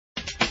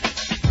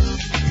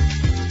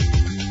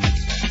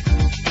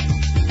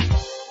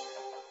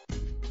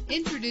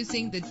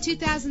Introducing the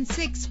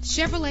 2006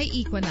 Chevrolet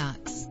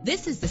Equinox.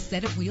 This is the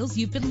set of wheels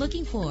you've been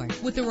looking for,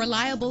 with a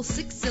reliable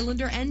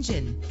 6-cylinder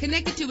engine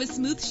connected to a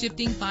smooth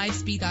shifting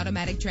 5-speed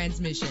automatic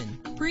transmission.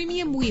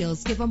 Premium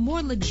wheels give a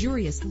more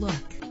luxurious look.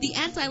 The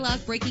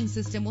anti-lock braking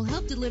system will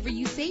help deliver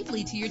you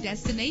safely to your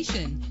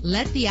destination.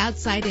 Let the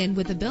outside in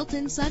with a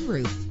built-in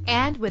sunroof.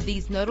 And with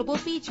these notable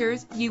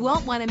features, you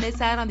won't want to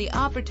miss out on the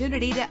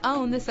opportunity to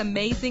own this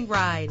amazing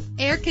ride.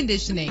 Air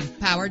conditioning,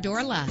 power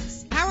door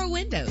locks, power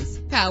windows,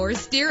 power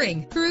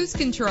steering, cruise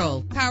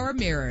control, power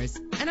mirrors,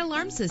 an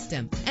alarm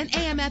system, an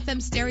AM/FM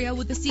stereo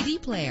with a CD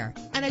player,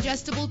 an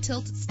adjustable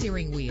tilt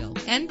steering wheel.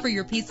 And for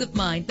your peace of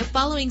mind, the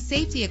following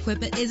safety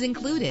equipment is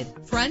included: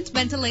 front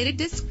ventilated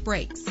disc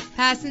brakes,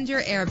 passenger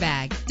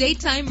airbag,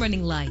 daytime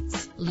running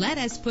lights. Let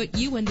us put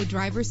you in the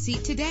driver's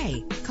seat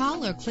today.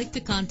 Call or click to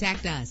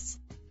contact us.